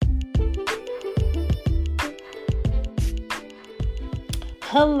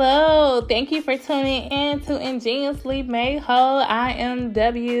Hello, thank you for tuning in to Ingeniously Made Whole. I am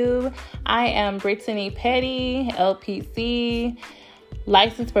W. I am Brittany Petty, LPC,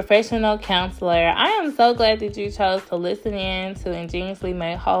 licensed professional counselor. I am so glad that you chose to listen in to Ingeniously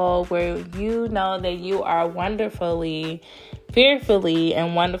Made Whole, where you know that you are wonderfully, fearfully,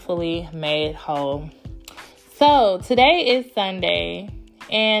 and wonderfully made whole. So today is Sunday,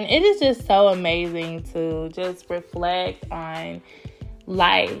 and it is just so amazing to just reflect on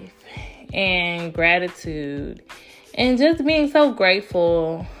life and gratitude and just being so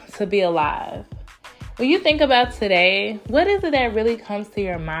grateful to be alive. When you think about today, what is it that really comes to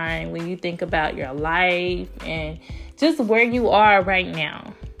your mind when you think about your life and just where you are right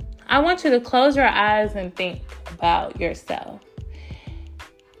now? I want you to close your eyes and think about yourself.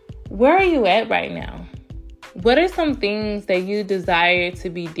 Where are you at right now? What are some things that you desire to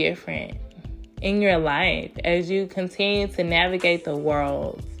be different in your life as you continue to navigate the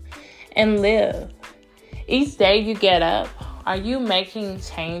world and live? Each day you get up, are you making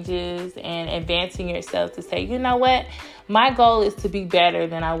changes and advancing yourself to say, you know what, my goal is to be better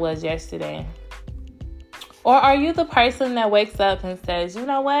than I was yesterday? Or are you the person that wakes up and says, you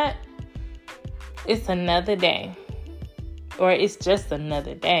know what, it's another day, or it's just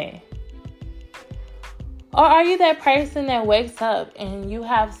another day? Or are you that person that wakes up and you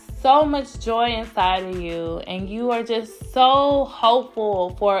have so much joy inside of you and you are just so hopeful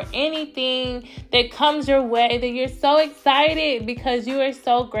for anything that comes your way, that you're so excited because you are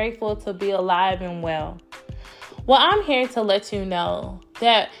so grateful to be alive and well? Well, I'm here to let you know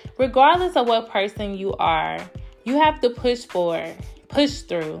that regardless of what person you are, you have to push forward, push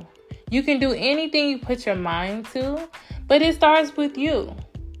through. You can do anything you put your mind to, but it starts with you.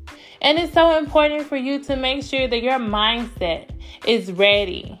 And it's so important for you to make sure that your mindset is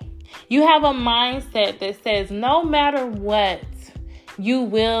ready. You have a mindset that says no matter what, you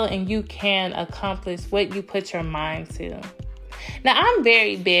will and you can accomplish what you put your mind to. Now, I'm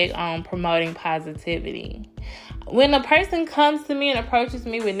very big on promoting positivity. When a person comes to me and approaches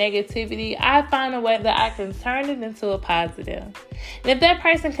me with negativity, I find a way that I can turn it into a positive. And if that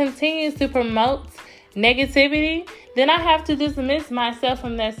person continues to promote negativity, then I have to dismiss myself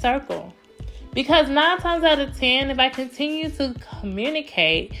from that circle. Because 9 times out of 10, if I continue to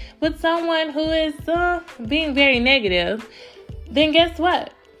communicate with someone who is being very negative, then guess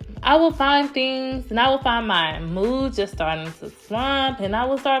what? I will find things, and I will find my mood just starting to slump, and I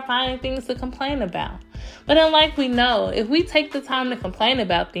will start finding things to complain about. But unlike we know, if we take the time to complain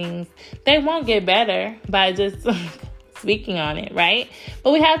about things, they won't get better by just speaking on it, right?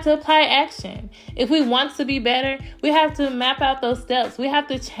 But we have to apply action. If we want to be better, we have to map out those steps. We have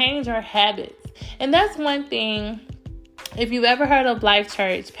to change our habits. And that's one thing, if you've ever heard of Life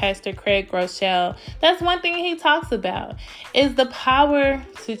Church, Pastor Craig Groeschel, that's one thing he talks about, is the power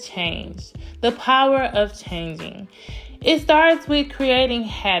to change, the power of changing. It starts with creating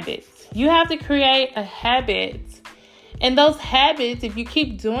habits. You have to create a habit, and those habits, if you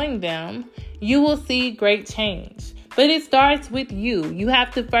keep doing them, you will see great change. But it starts with you. You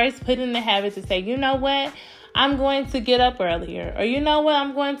have to first put in the habit to say, you know what? I'm going to get up earlier. Or you know what?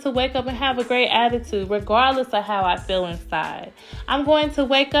 I'm going to wake up and have a great attitude regardless of how I feel inside. I'm going to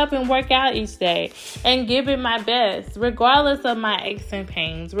wake up and work out each day and give it my best regardless of my aches and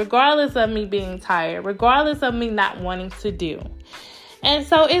pains, regardless of me being tired, regardless of me not wanting to do. And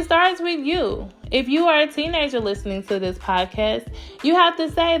so it starts with you. If you are a teenager listening to this podcast, you have to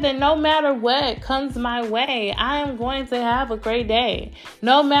say that no matter what comes my way, I am going to have a great day,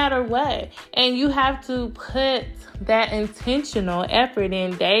 no matter what. And you have to put that intentional effort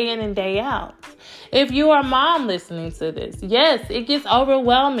in and day out. If you are a mom listening to this, yes, it gets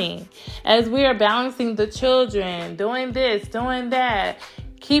overwhelming as we are balancing the children, doing this, doing that,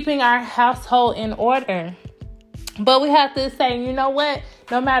 keeping our household in order. But we have to say, you know what?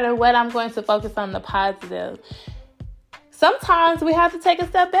 No matter what, I'm going to focus on the positive. Sometimes we have to take a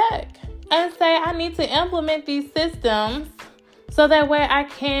step back and say, I need to implement these systems so that way I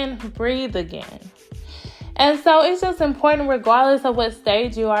can breathe again. And so it's just important, regardless of what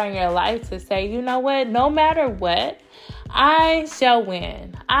stage you are in your life, to say, you know what? No matter what, I shall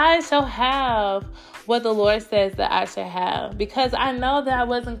win. I shall have what the Lord says that I should have. Because I know that I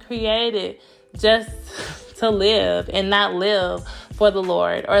wasn't created just to live and not live for the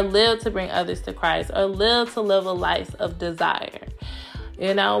Lord, or live to bring others to Christ, or live to live a life of desire.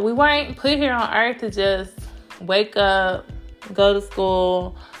 You know, we weren't put here on earth to just wake up, go to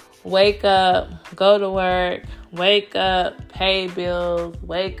school, wake up, go to work, wake up, pay bills,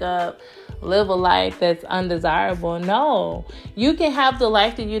 wake up, live a life that's undesirable. No, you can have the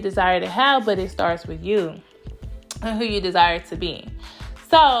life that you desire to have, but it starts with you and who you desire to be.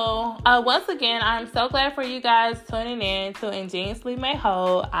 Once again, I'm so glad for you guys tuning in to Ingeniously Made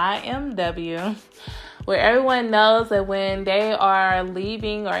Whole. I am W, where everyone knows that when they are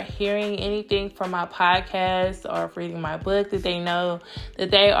leaving or hearing anything from my podcast or reading my book, that they know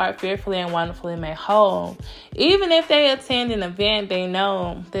that they are fearfully and wonderfully made whole. Even if they attend an event, they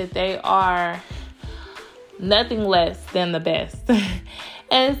know that they are nothing less than the best.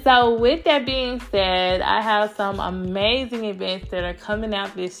 And so with that being said, I have some amazing events that are coming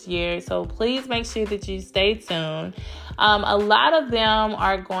out this year. So please make sure that you stay tuned. A lot of them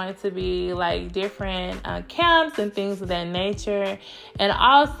are going to be like different camps and things of that nature. And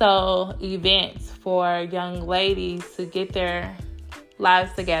also events for young ladies to get their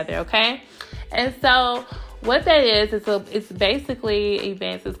lives together, okay? And so what that is, it's basically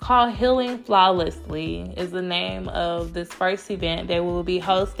events. It's called Healing Flawlessly is the name of this first event that we will be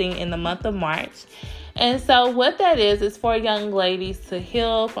hosting in the month of March. And so what that is for young ladies to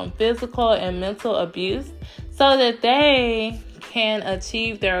heal from physical and mental abuse so that they can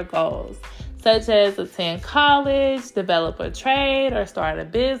achieve their goals, such as attend college, develop a trade, or start a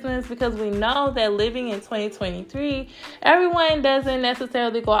business, because we know that living in 2023, everyone doesn't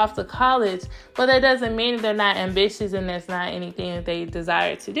necessarily go off to college, but that doesn't mean they're not ambitious and that's not anything that they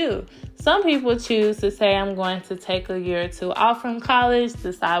desire to do. Some people choose to say, I'm going to take a year or two off from college,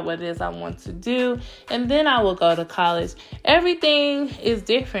 decide what it is I want to do, and then I will go to college. Everything is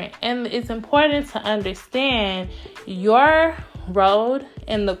different, and it's important to understand your road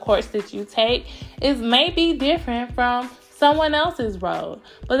and the course that you take is maybe different from someone else's road,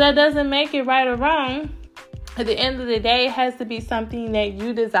 but that doesn't make it right or wrong. At the end of the day, it has to be something that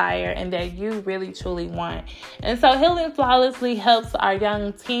you desire and that you really truly want. And so Healing Flawlessly helps our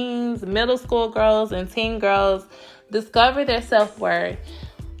young teens, middle school girls, and teen girls discover their self-worth,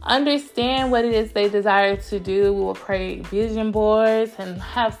 understand what it is they desire to do. We will create vision boards and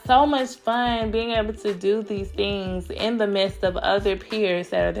have so much fun being able to do these things in the midst of other peers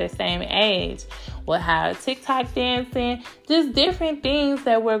that are their same age. We'll have TikTok dancing, just different things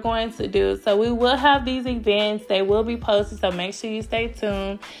that we're going to do. So we will have these events. They will be posted, so make sure you stay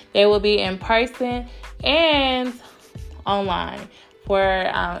tuned. They will be in person and online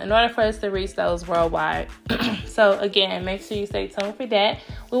in order for us to reach those worldwide. So again, make sure you stay tuned for that.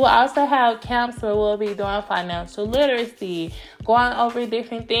 We will also have camps where we'll be doing financial literacy, going over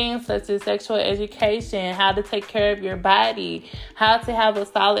different things such as sexual education, how to take care of your body, how to have a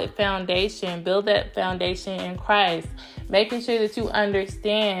solid foundation, build that foundation in Christ, making sure that you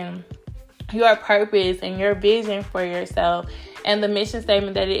understand your purpose and your vision for yourself and the mission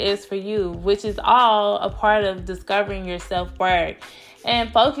statement that it is for you, which is all a part of discovering your self-worth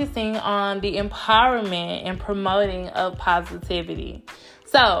and focusing on the empowerment and promoting of positivity.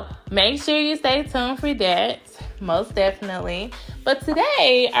 So make sure you stay tuned for that, most definitely. But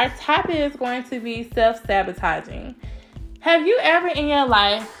today, our topic is going to be self-sabotaging. Have you ever in your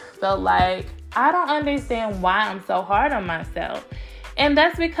life felt like, I don't understand why I'm so hard on myself? And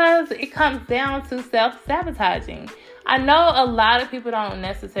that's because it comes down to self-sabotaging. I know a lot of people don't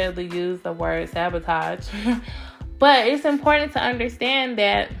necessarily use the word sabotage, but it's important to understand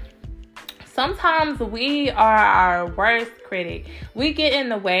that sometimes we are our worst critic. We get in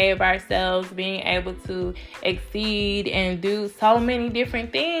the way of ourselves being able to exceed and do so many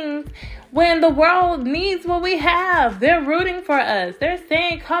different things when the world needs what we have. They're rooting for us. They're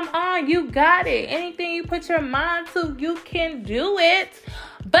saying, come on, you got it. Anything you put your mind to, you can do it.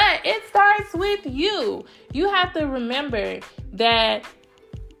 But it starts with you. You have to remember that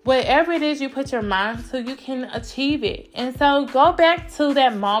whatever it is you put your mind to, you can achieve it. And so go back to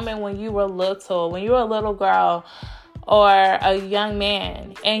that moment when you were little, when you were a little girl or a young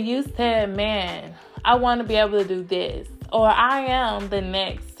man, and you said, man, I want to be able to do this, or I am the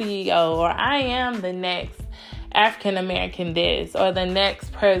next CEO, or I am the next African American this, or the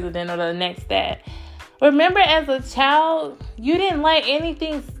next president, or the next that. Remember, as a child, you didn't let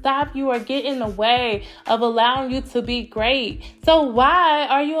anything stop you or get in the way of allowing you to be great. So why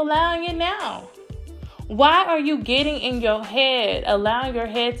are you allowing it now? Why are you getting in your head, allowing your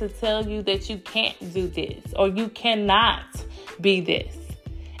head to tell you that you can't do this or you cannot be this?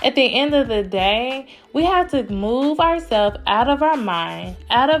 At the end of the day, we have to move ourselves out of our mind,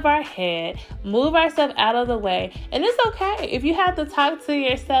 out of our head, move ourselves out of the way. And it's okay if you have to talk to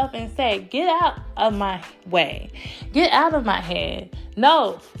yourself and say, get out of my way. Get out of my head.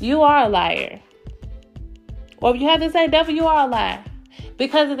 No, you are a liar. Or if you have to say, devil, you are a liar.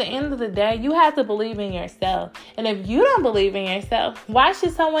 Because at the end of the day, you have to believe in yourself. And if you don't believe in yourself, why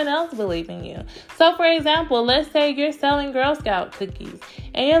should someone else believe in you? So, for example, let's say you're selling Girl Scout cookies.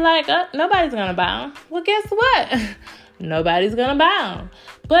 And you're like, oh, nobody's going to buy them. Well, guess what? nobody's going to buy them.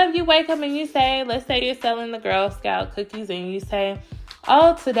 But if you wake up and you say, let's say you're selling the Girl Scout cookies and you say,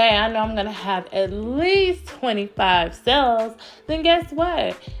 oh, today I know I'm going to have at least 25 sales, then guess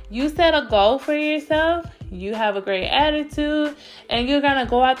what? You set a goal for yourself, you have a great attitude, and you're going to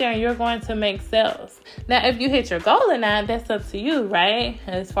go out there and you're going to make sales. Now, if you hit your goal or not, that's up to you, right?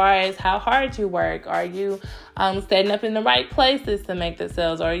 As far as how hard you work, are you setting up in the right places to make the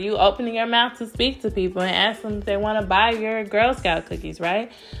sales? Or are you opening your mouth to speak to people and ask them if they want to buy your Girl Scout cookies,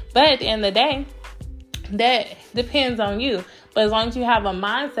 right? But at the end of the day, that depends on you. But as long as you have a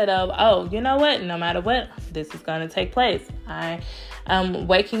mindset of, oh, you know what? No matter what, this is going to take place. I am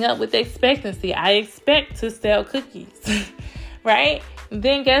waking up with expectancy. I expect to sell cookies, right?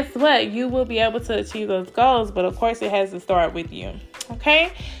 Then guess what? You will be able to achieve those goals. But of course, it has to start with you.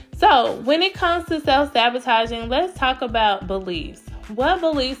 Okay? So when it comes to self-sabotaging, let's talk about beliefs. What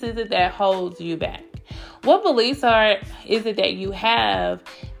beliefs is it that holds you back? What beliefs is it that you have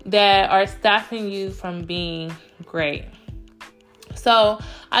that are stopping you from being great? So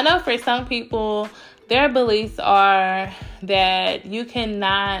I know for some people, their beliefs are that you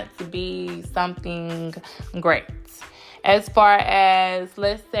cannot be something great. As far as,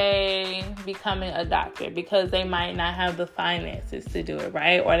 let's say, becoming a doctor, because they might not have the finances to do it,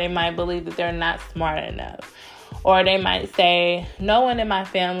 right? Or they might believe that they're not smart enough. Or they might say, no one in my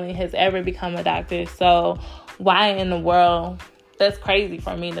family has ever become a doctor, so why in the world? That's crazy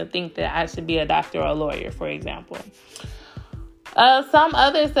for me to think that I should be a doctor or a lawyer, for example. Some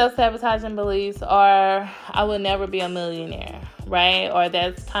other self-sabotaging beliefs are, I will never be a millionaire, right? Or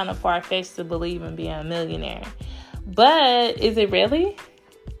that's kind of far-fetched to believe in being a millionaire. But is it really?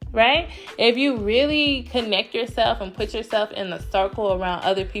 Right? If you really connect yourself and put yourself in a circle around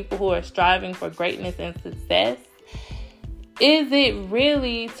other people who are striving for greatness and success, is it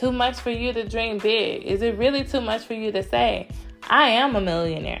really too much for you to dream big? Is it really too much for you to say, I am a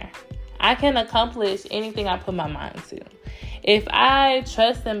millionaire. I can accomplish anything I put my mind to. If I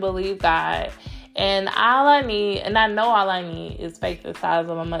trust and believe God, and all I need, and I know all I need, is faith the size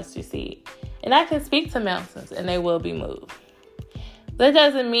of a mustard seed. And I can speak to mountains and they will be moved. That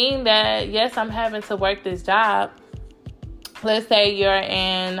doesn't mean that, yes, I'm having to work this job. Let's say you're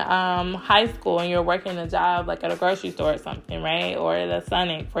in high school and you're working a job like at a grocery store or something, right? Or at a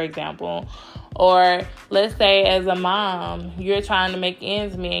Sonic, for example. Or let's say as a mom, you're trying to make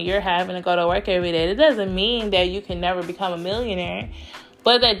ends meet and you're having to go to work every day. It doesn't mean that you can never become a millionaire.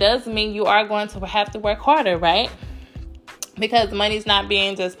 But that does mean you are going to have to work harder, right? Because money's not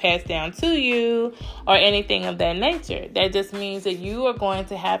being just passed down to you or anything of that nature. That just means that you are going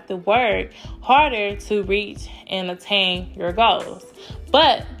to have to work harder to reach and attain your goals.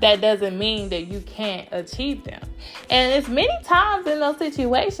 But that doesn't mean that you can't achieve them. And it's many times in those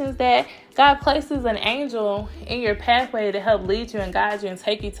situations that God places an angel in your pathway to help lead you and guide you and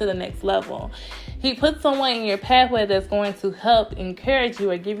take you to the next level. He puts someone in your pathway that's going to help encourage you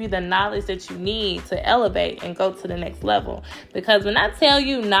or give you the knowledge that you need to elevate and go to the next level. Because when I tell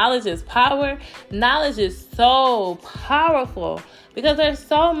you knowledge is power, knowledge is so powerful. Because there's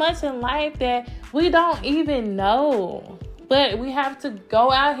so much in life that we don't even know. But we have to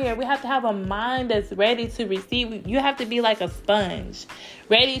go out here. We have to have a mind that's ready to receive. You have to be like a sponge,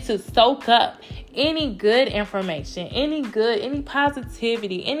 ready to soak up any good information, any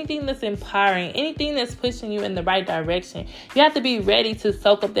positivity, anything that's empowering, anything that's pushing you in the right direction. You have to be ready to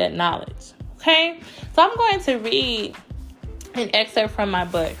soak up that knowledge. Okay? So I'm going to read an excerpt from my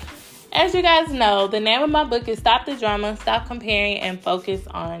book. As you guys know, the name of my book is Stop the Drama, Stop Comparing, and Focus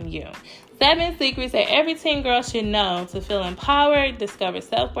on You. 7 secrets that every teen girl should know to feel empowered, discover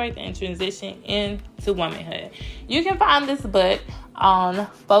self-worth, and transition into womanhood. You can find this book on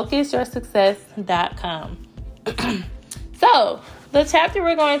focusyoursuccess.com. So, the chapter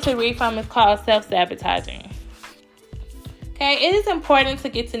we're going to read from is called Self-Sabotaging. Okay, it is important to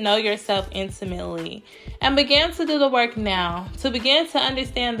get to know yourself intimately and begin to do the work now to begin to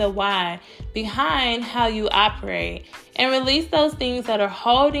understand the why behind how you operate and release those things that are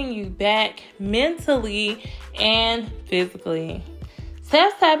holding you back mentally and physically.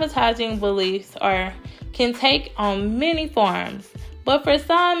 Self-sabotaging beliefs can take on many forms, but for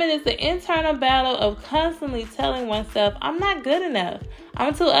some it is the internal battle of constantly telling oneself, I'm not good enough,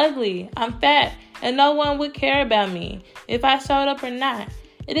 I'm too ugly, I'm fat, and no one would care about me if I showed up or not.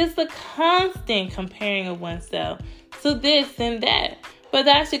 It is the constant comparing of oneself to this and that.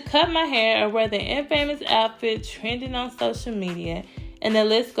 Whether I should cut my hair or wear the infamous outfit trending on social media, and the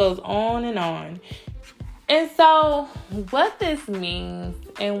list goes on and on. And so what this means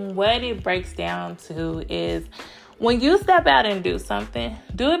and what it breaks down to is When you step out and do something,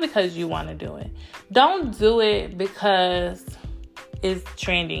 do it because you want to do it. Don't do it because it's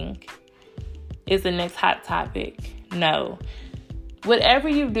trending. It's the next hot topic. No. Whatever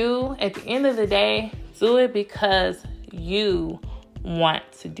you do, at the end of the day, do it because you want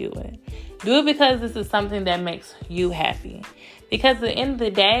to do it. Do it because this is something that makes you happy. Because at the end of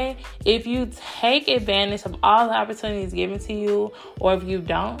the day, if you take advantage of all the opportunities given to you, or if you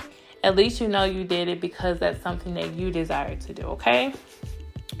don't, at least you know you did it because that's something that you desire to do, okay?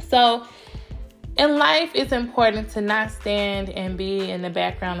 So, in life, it's important to not stand and be in the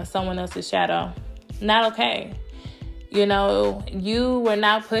background of someone else's shadow. Not okay. You know, you were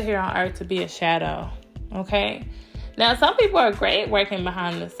not put here on earth to be a shadow, okay? Now, some people are great working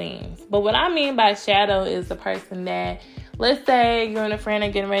behind the scenes. But what I mean by shadow is the person that, let's say you and a friend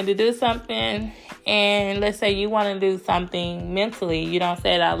are getting ready to do something, and let's say you want to do something mentally. You don't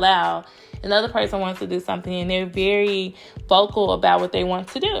say it out loud. Another person wants to do something, and they're very vocal about what they want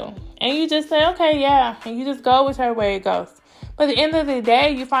to do. And you just say, okay, yeah, and you just go whichever way it goes. But at the end of the day,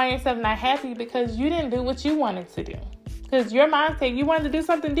 you find yourself not happy because you didn't do what you wanted to do. Because your mindset, you wanted to do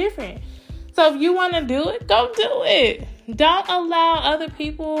something different. So if you want to do it, go do it. Don't allow other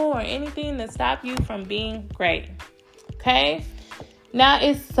people or anything to stop you from being great. Okay? Now,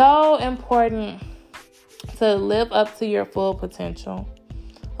 it's so important to live up to your full potential.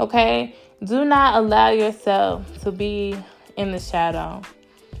 Okay? Do not allow yourself to be in the shadow,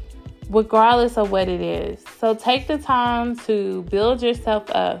 regardless of what it is. So take the time to build yourself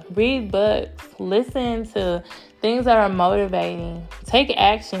up. Read books. Listen to things that are motivating. Take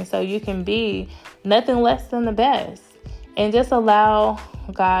action so you can be nothing less than the best. And just allow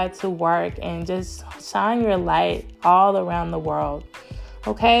God to work and just shine your light all around the world.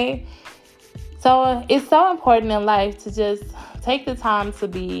 Okay? So it's so important in life to just take the time to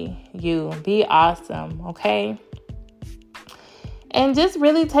be you. Be awesome. Okay? And just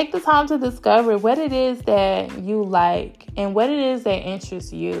really take the time to discover what it is that you like and what it is that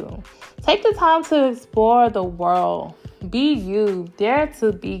interests you. Take the time to explore the world. Be you. Dare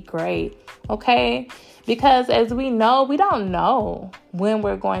to be great. Okay? Because as we know, we don't know when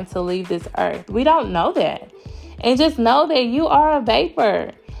we're going to leave this earth. We don't know that. And just know that you are a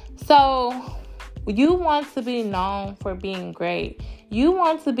vapor. So you want to be known for being great. You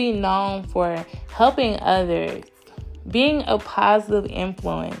want to be known for helping others, being a positive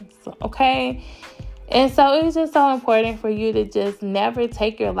influence, okay? And so it's just so important for you to just never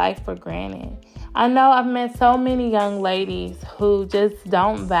take your life for granted. I know I've met so many young ladies who just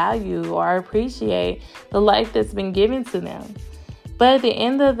don't value or appreciate the life that's been given to them. But at the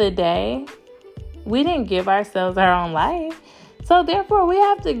end of the day, we didn't give ourselves our own life. So therefore, we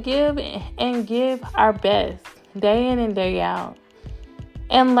have to give our best day in and day out.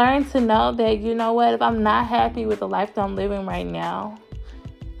 And learn to know that, you know what, if I'm not happy with the life that I'm living right now,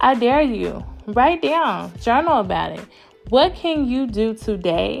 I dare you, write down, journal about it. What can you do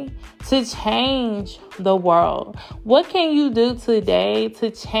today to change the world? What can you do today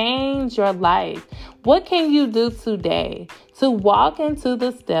to change your life? What can you do today to walk into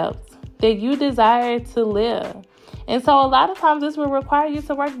the steps that you desire to live? And so a lot of times this will require you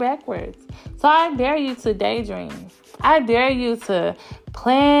to work backwards. So I dare you to daydream. I dare you to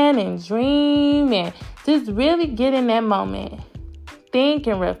plan and dream and just really get in that moment. Think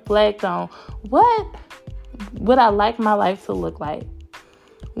and reflect on what would I like my life to look like?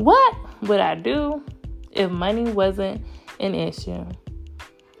 What would I do if money wasn't an issue?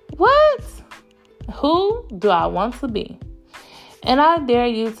 Who do I want to be? And I dare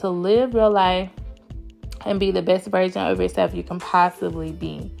you to live your life and be the best version of yourself you can possibly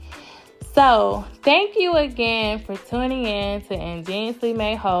be. So, thank you again for tuning in to Ingeniously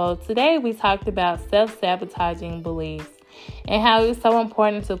Made Whole. Today, we talked about self-sabotaging beliefs and how it's so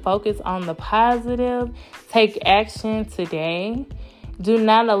important to focus on the positive. Take action today. Do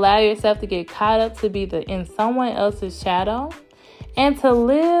not allow yourself to get caught up to be in someone else's shadow, and to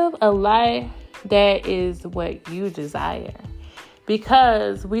live a life that is what you desire.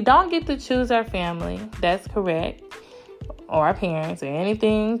 Because we don't get to choose our family. That's correct. Or our parents or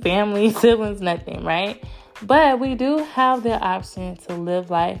anything, family, siblings, nothing, right? But we do have the option to live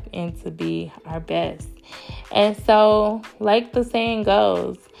life and to be our best. And so, like the saying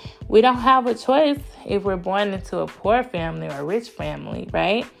goes, we don't have a choice if we're born into a poor family or a rich family,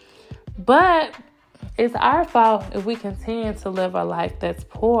 right? But it's our fault if we continue to live a life that's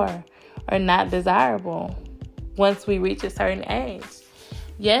poor or not desirable once we reach a certain age.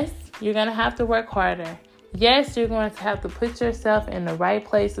 Yes, you're going to have to work harder. Yes, you're going to have to put yourself in the right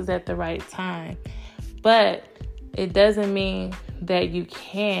places at the right time. But it doesn't mean that you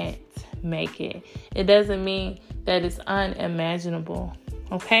can't make it. It doesn't mean that is unimaginable.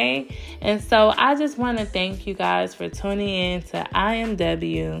 Okay? And so I just want to thank you guys for tuning in to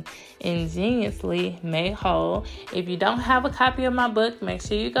IMW, Ingeniously Made Whole. If you don't have a copy of my book, make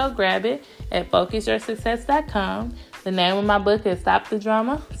sure you go grab it at focusyoursuccess.com. The name of my book is Stop the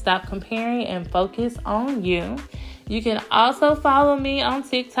Drama, Stop Comparing, and Focus on You. You can also follow me on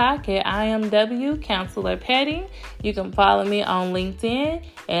TikTok at IMW Counselor Petty. You can follow me on LinkedIn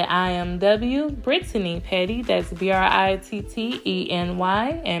at IMW Brittany Petty. That's BRITTENY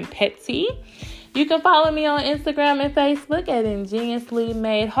and Petty. You can follow me on Instagram and Facebook at Ingeniously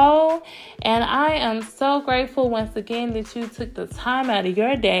Made Whole. And I am so grateful once again that you took the time out of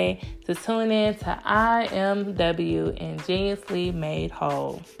your day to tune in to IMW, Ingeniously Made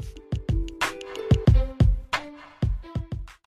Whole.